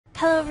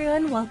Hello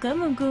everyone,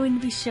 welcome. I'm going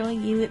to be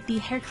showing you the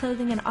hair,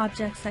 clothing, and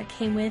objects that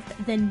came with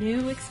the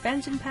new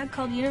expansion pack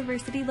called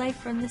University Life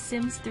from The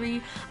Sims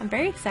 3. I'm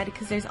very excited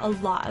because there's a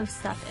lot of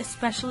stuff,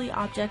 especially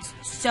objects,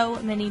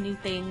 so many new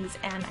things,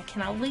 and I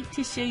cannot wait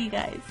to show you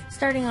guys.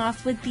 Starting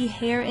off with the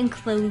hair and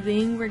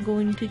clothing, we're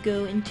going to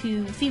go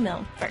into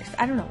female first.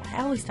 I don't know why,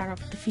 I always start off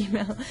with the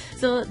female.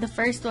 So the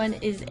first one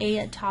is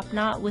a top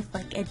knot with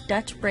like a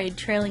Dutch braid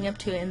trailing up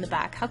to it in the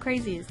back. How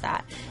crazy is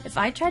that? If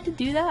I tried to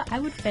do that, I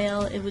would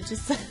fail. It would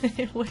just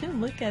it wouldn't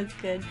look as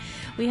good.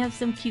 We have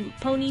some cute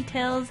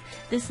ponytails.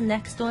 This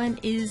next one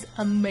is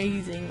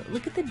amazing.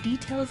 Look at the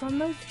details on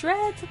those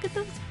dreads. Look at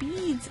those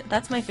beads.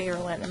 That's my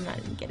favorite one. I'm not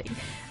even kidding.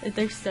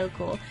 They're so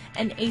cool.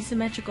 An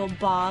asymmetrical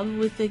bob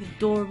with the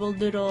adorable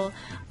little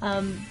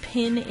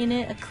pin in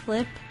it, a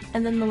clip.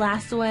 And then the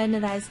last one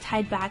that is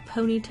tied back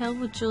ponytail,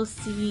 which you'll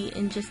see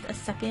in just a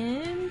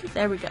second.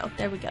 There we go.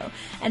 There we go.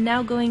 And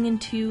now going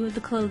into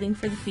the clothing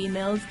for the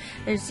females,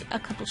 there's a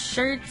couple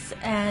shirts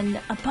and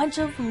a bunch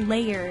of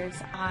layers.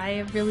 I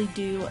really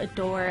do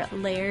adore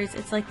layers.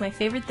 It's like my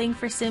favorite thing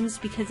for Sims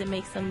because it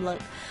makes them look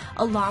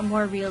a lot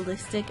more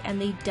realistic,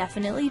 and they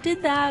definitely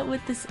did that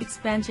with this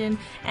expansion,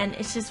 and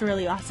it's just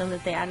really awesome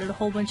that they added a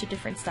whole bunch of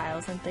different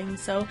styles and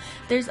things. So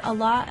there's a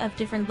lot of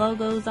different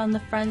logos on the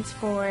fronts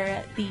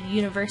for the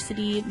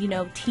university, you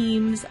know,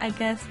 teams, I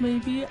guess,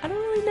 maybe. I don't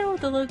really know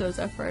what the logos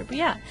are for, but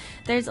yeah.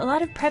 There's a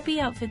lot of preppy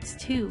outfits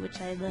too, which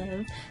I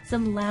love.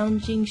 Some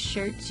lounging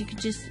shirts you could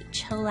just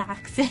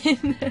chillax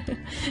in.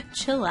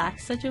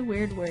 Chillax, such a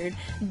weird word.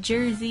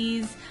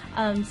 Jerseys,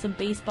 some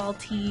baseball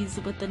tees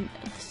with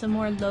some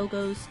more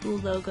logos, school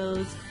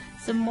logos,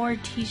 some more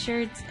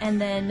t-shirts,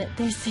 and then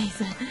there's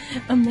these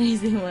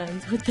amazing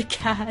ones with the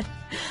cat,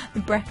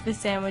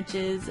 breakfast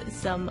sandwiches,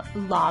 some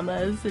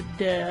llamas,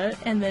 duh,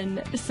 and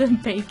then some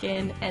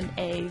bacon and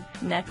egg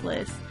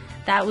necklace.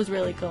 That was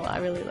really cool. I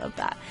really love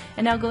that.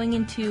 And now going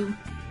into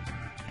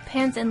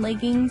pants and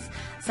leggings.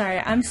 Sorry,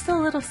 I'm still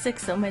a little sick,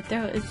 so my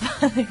throat is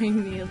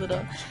bothering me a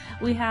little.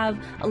 We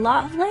have a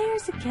lot of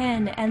layers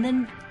again, and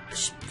then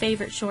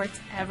favorite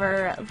shorts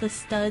ever, the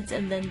studs,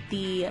 and then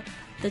the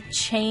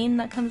chain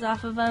that comes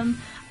off of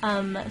them,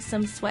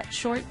 some sweat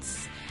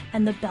shorts,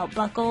 and the belt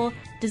buckle.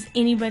 Does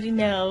anybody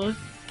know?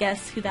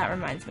 Guess who that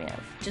reminds me of?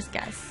 Just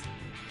guess.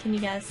 Can you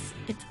guess?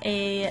 It's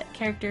a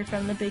character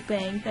from The Big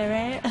Bang,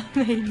 right?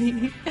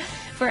 Maybe.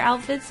 For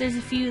outfits, there's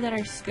a few that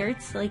are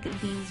skirts, like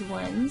these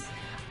ones.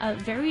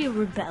 Very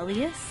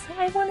rebellious,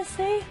 I want to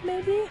say,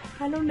 maybe?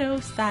 I don't know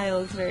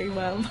styles very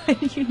well,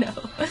 but you know.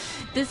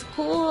 This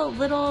cool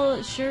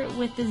little shirt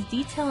with this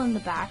detail in the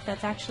back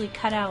that's actually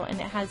cut out,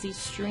 and it has these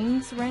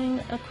strings running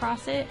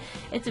across it.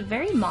 It's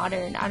very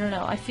modern. I don't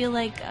know. I feel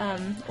like,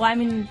 well, I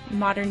mean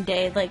modern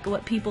day, like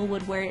what people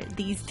would wear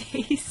these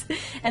days.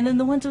 And then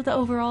the ones with the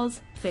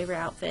overalls, favorite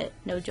outfit,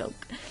 no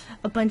joke.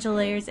 A bunch of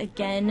layers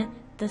again.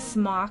 The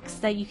smocks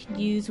that you can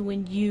use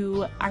when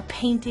you are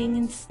painting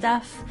and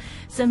stuff.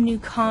 Some new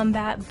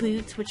combat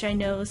boots, which I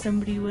know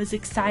somebody was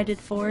excited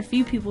for. A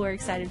few people were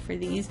excited for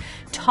these.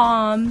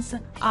 Toms.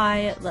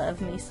 I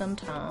love me some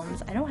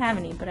Toms. I don't have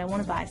any, but I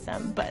want to buy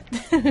some. But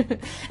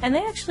and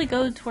they actually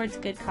go towards a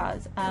good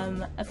cause.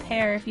 A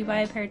pair, if you buy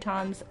a pair of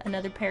Toms,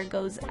 another pair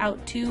goes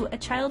out to a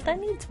child that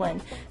needs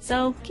one.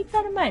 So keep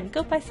that in mind.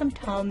 Go buy some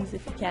Toms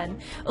if you can.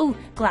 Oh,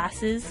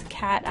 glasses.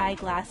 Cat eye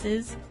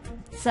glasses.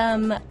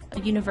 Some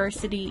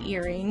university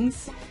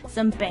earrings,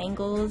 some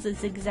bangles,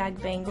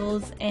 zigzag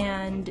bangles,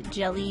 and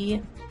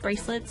jelly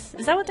bracelets.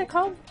 Is that what they're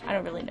called? I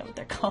don't really know what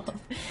they're called.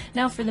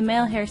 Now for the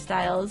male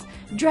hairstyles,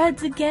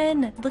 dreads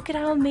again! Look at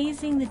how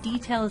amazing the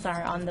details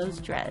are on those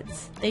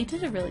dreads. They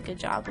did a really good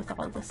job with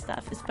all this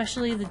stuff,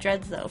 especially the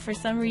dreads though. For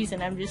some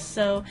reason, I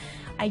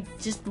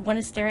just want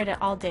to stare at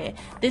it all day.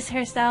 This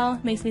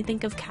hairstyle makes me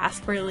think of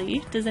Casper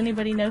Lee. Does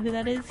anybody know who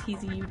that is?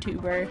 He's a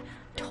YouTuber.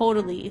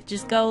 Totally.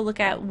 Just go look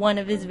at one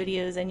of his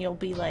videos and you'll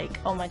be like,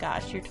 oh my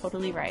gosh, you're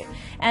totally right.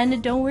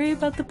 And don't worry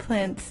about the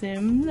plant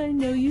sims. I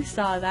know you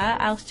saw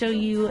that. I'll show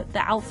you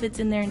the outfits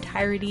in their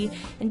entirety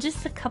in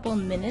just a couple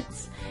of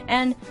minutes.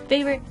 And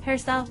favorite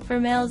hairstyle for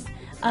males,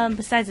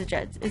 besides the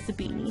dreads, is the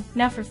beanie.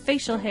 Now for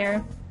facial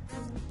hair,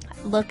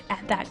 look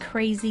at that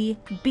crazy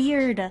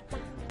beard.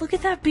 Look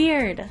at that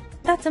beard.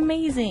 That's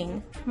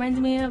amazing.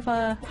 Reminds me of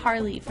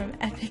Harley from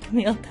Epic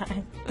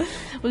Mealtime.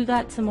 We've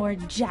got some more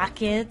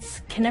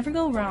jackets. Can never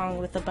go wrong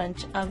with a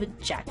bunch of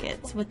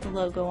jackets with the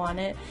logo on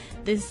it.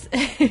 This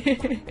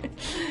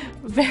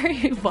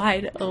very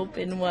wide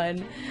open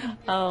one.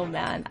 Oh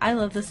man, I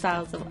love the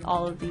styles of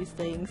all of these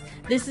things.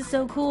 This is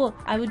so cool.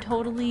 I would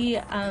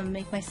totally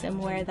make my sim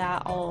wear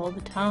that all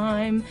the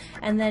time.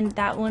 And then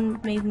that one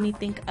made me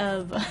think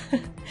of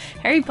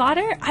Harry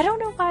Potter. I don't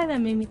know why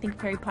that made me think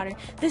of Harry Potter.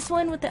 This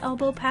one with the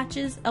elbow patches.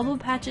 Elbow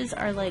patches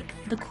are like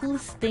the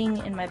coolest thing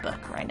in my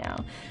book right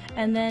now.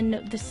 And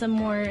then there's some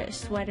more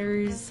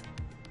sweaters.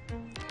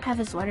 I have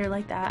a sweater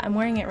like that. I'm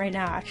wearing it right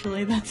now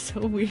actually. That's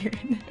so weird.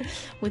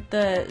 With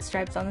the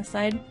stripes on the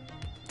side.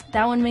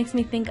 That one makes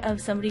me think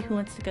of somebody who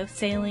wants to go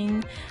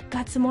sailing.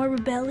 Got some more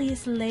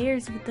rebellious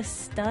layers with the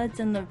studs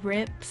and the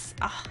rips.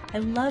 Oh, I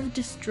love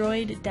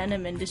destroyed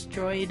denim and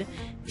destroyed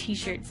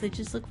t-shirts. They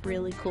just look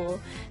really cool.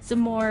 Some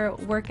more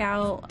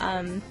workout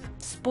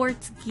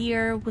sports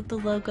gear with the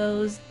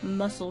logos.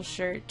 Muscle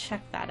shirt.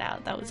 Check that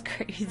out. That was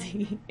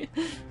crazy.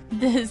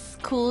 This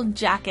cool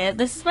jacket.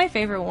 This is my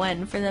favorite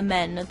one for the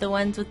men. The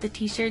ones with the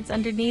t-shirts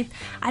underneath.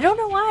 I don't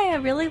know why. I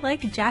really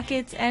like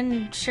jackets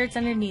and shirts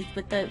underneath,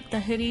 but the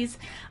hoodies.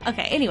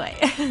 Okay, anyway,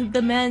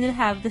 the men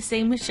have the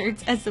same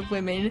shirts as the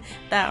women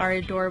that are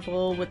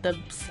adorable with the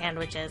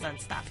sandwiches and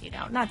stuff, you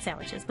know. Not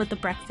sandwiches, but the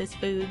breakfast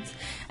foods.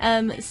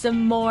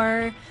 Some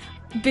more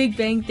Big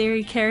Bang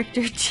Theory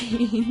character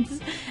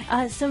jeans.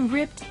 Some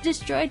ripped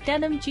destroyed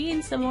denim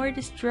jeans. Some more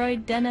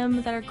destroyed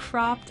denim that are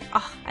cropped.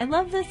 Oh, I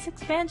love this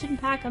expansion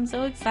pack. I'm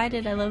so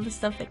excited. I love the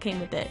stuff that came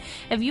with it.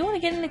 If you want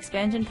to get an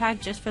expansion pack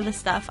just for the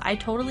stuff, I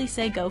totally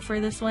say go for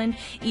this one,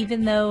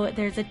 even though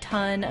there's a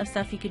ton of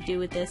stuff you could do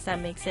with this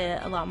that makes it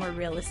a lot more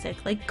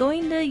realistic. Like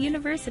going to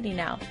university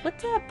now.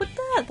 What's up with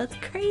that? That's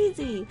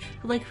crazy.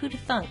 Like, who'd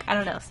have thunk? I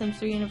don't know. Sims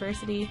 3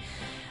 University.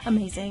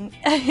 Amazing.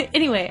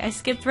 Anyway, I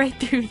skipped right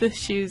through the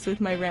shoes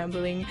with my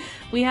rambling.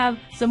 We have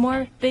some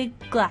more big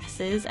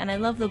glasses, and I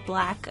love the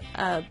black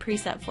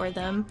preset for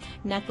them.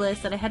 Necklace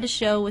that I had to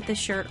show with the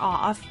shirt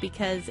off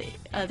because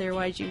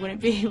otherwise you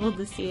wouldn't be able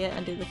to see it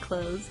under the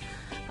clothes.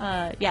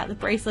 Yeah, the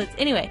bracelets.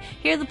 Anyway,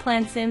 here are the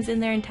plant sims in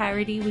their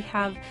entirety. We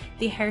have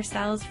the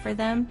hairstyles for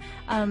them.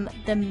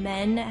 The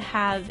men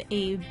have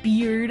a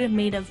beard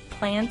made of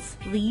plants,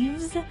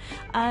 leaves,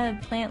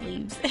 plant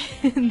leaves.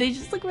 They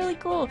just look really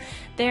cool.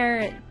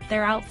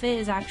 Their outfit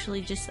is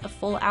actually just a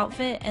full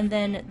outfit, and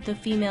then the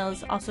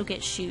females also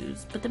get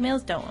shoes, but the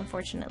males don't,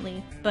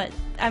 unfortunately. But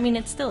I mean,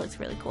 it's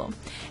really cool.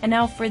 And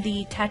now for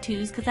the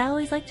tattoos, because I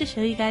always like to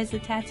show you guys the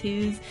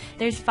tattoos.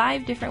 There's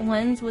 5 different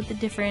ones with the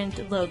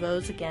different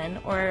logos again,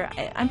 or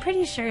I'm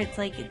pretty sure it's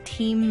like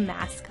team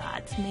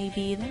mascots,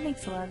 maybe. That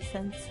makes a lot of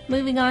sense.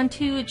 Moving on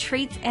to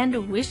traits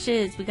and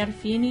wishes. We got a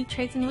few new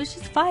traits and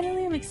wishes.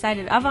 Finally, I'm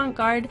excited.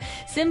 Avant-garde.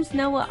 Sims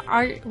know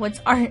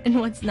what's art and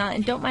what's not,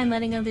 and don't mind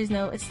letting others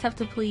know it's tough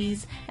to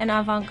please an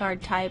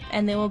avant-garde type,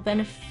 and they will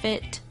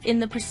benefit in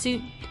the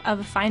pursuit of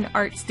a fine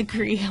arts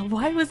degree.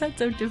 Why was that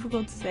so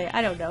difficult to say?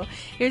 I don't know.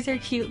 Here's her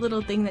cute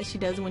little thing that she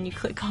does when you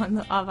click on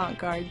the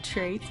avant-garde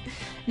trait.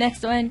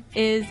 Next one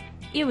is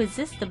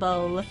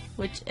irresistible,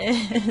 which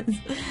is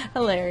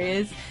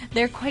hilarious.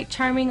 They're quite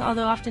charming,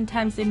 although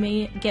oftentimes they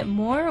may get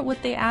more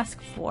what they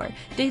ask for.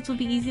 Dates will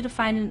be easy to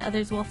find, and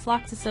others will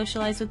flock to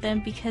socialize with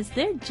them because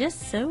they're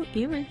just so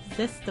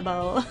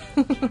irresistible.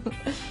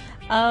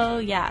 Oh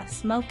yeah,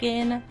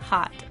 smoking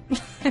hot.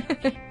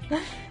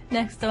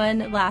 Next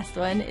one, last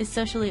one, is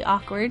socially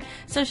awkward.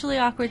 Socially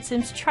awkward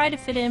sims try to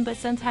fit in, but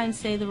sometimes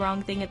say the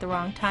wrong thing at the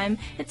wrong time.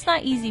 It's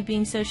not easy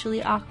being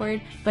socially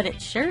awkward, but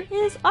it sure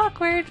is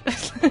awkward.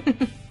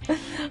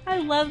 I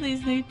love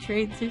these new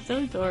traits. They're so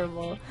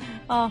adorable.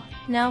 Oh,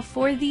 now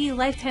for the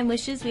lifetime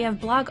wishes, we have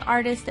blog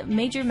artist,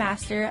 major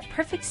master,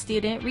 perfect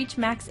student, reach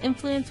max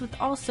influence with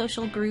all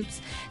social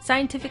groups,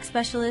 scientific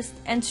specialist,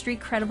 and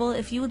street credible.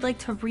 If you would like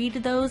to read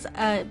those,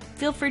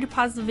 feel free to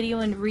pause the video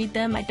and read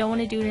them. I don't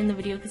want to do it in the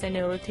video because I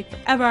know it would take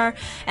forever.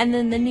 And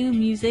then the new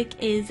music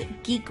is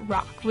geek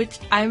rock, which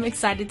I'm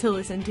excited to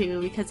listen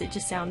to because it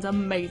just sounds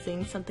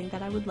amazing, something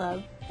that I would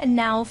love. And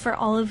now for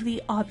all of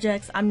the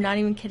objects, I'm not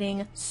even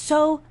kidding,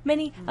 so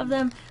many of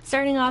them.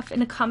 Starting off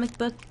in a comic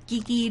book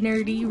geeky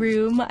nerdy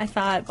room, I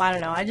thought, I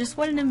don't know, I just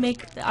wanted to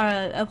make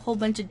a whole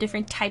bunch of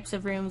different types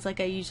of rooms like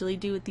I usually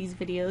do with these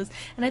videos,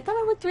 and I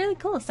thought it looked really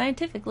cool,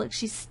 scientific. Look,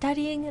 she's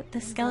studying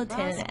the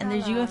skeleton, and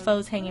there's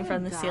UFOs hanging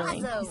from the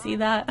ceiling. You see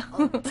that?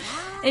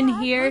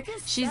 And here,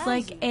 she's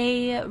like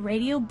a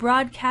radio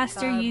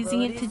broadcaster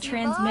using it to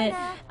transmit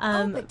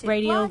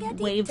radio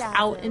waves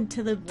out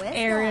into the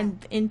air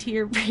and into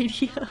your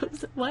radio.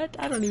 What?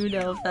 I don't even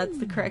know if that's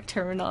the correct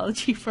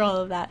terminology for all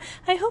of that.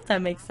 I hope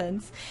that makes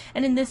sense.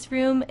 And in this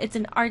room, it's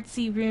an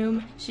artsy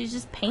room. She's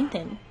just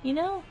painting, you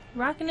know,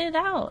 rocking it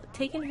out,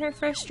 taking her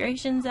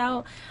frustrations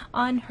out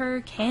on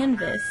her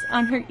canvas,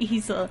 on her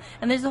easel.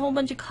 And there's a whole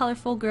bunch of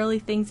colorful girly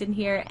things in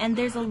here, and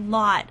there's a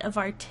lot of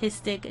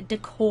artistic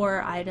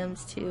decor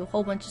items too, a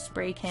whole bunch of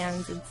spray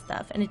cans and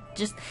stuff, and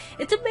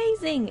it's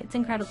amazing. It's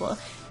incredible.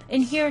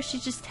 In here,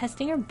 she's just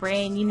testing her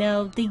brain, you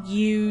know, the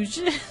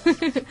huge.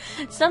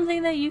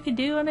 Something that you can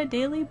do on a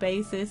daily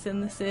basis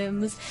in The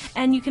Sims.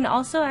 And you can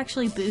also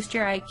actually boost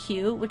your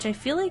IQ, which I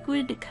feel like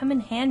would come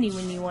in handy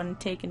when you want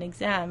to take an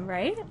exam,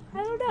 right?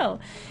 I don't know.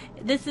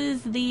 This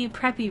is the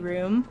preppy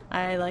room,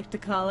 I like to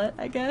call it,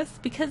 I guess,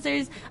 because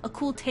there's a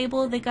cool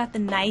table. They got the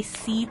nice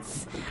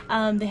seats.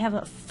 They have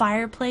a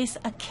fireplace,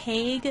 a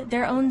keg,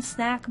 their own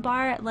snack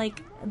bar.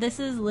 Like,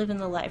 this is living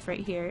the life right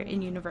here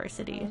in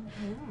university.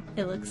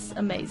 It looks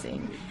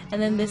amazing.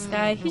 And then this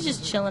guy, he's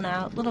just chilling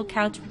out, little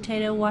couch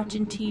potato,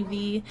 watching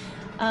TV,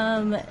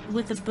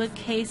 with a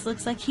bookcase.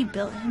 Looks like he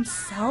built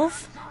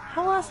himself.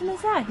 How awesome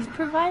is that? He's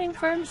providing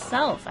for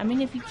himself. I mean,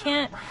 if you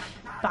can't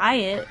buy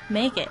it,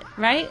 make it,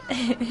 right?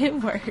 It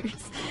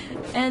works.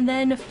 And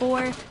then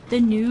for the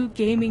new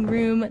gaming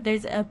room,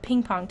 there's a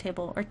ping pong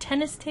table or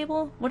tennis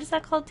table. What is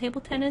that called?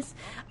 Table tennis?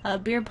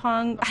 Beer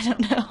pong? I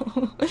don't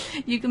know.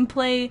 You can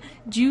play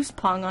juice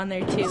pong on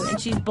there too. And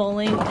she's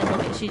bowling, and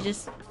look, she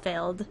just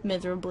failed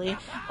miserably.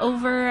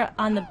 Over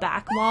on the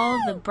back wall,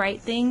 the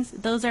bright things,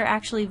 those are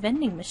actually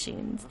vending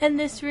machines. In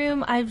this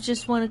room, I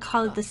just want to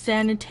call it the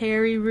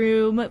sanitary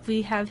room.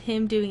 We have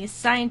him doing a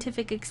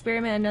scientific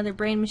experiment, another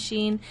brain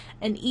machine,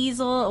 an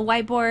easel, a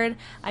whiteboard,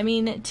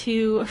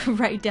 to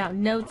write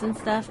down notes and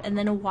stuff, and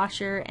then a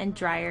washer and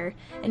dryer.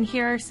 And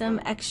here are some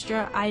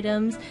extra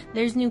items.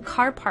 There's new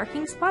car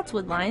parking spots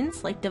with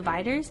lines, like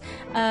dividers,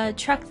 a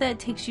truck that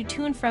takes you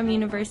to and from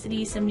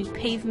university, some new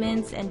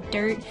pavements and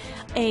dirt,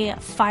 a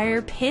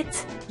fire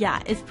pit.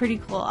 Yeah, it's pretty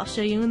cool. I'll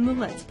show you in the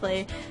Let's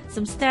Play.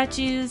 Some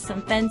statues,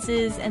 some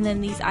fences, and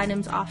then these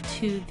items off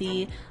to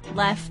the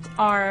left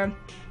are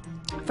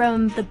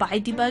from the buy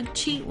debug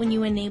cheat. When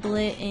you enable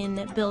it in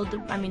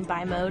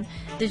buy mode,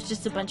 there's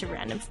just a bunch of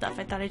random stuff.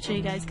 I thought I'd show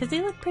you guys because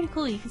they look pretty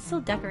cool. You can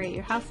still decorate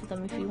your house with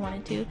them if you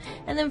wanted to.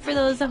 And then for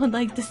those that would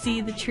like to see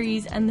the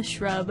trees and the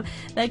shrub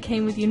that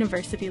came with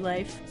University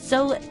Life.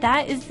 So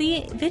that is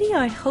the video.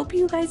 I hope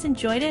you guys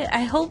enjoyed it.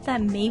 I hope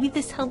that maybe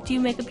this helped you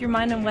make up your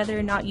mind on whether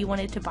or not you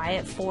wanted to buy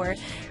it for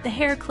the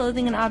hair,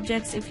 clothing, and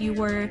objects if you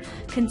were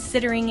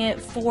considering it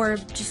for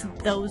just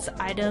those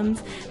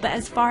items. But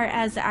as far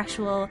as the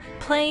actual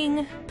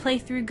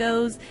playthrough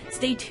goes,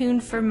 stay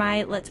tuned for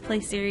my Let's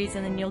Play series,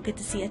 and then you'll get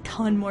to see a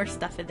ton more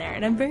stuff in there,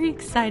 and I'm very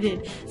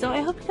excited. So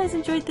I hope you guys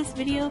enjoyed this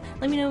video.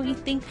 Let me know what you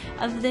think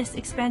of this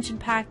expansion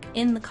pack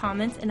in the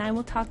comments, and I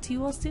will talk to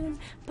you all soon.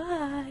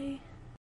 Bye!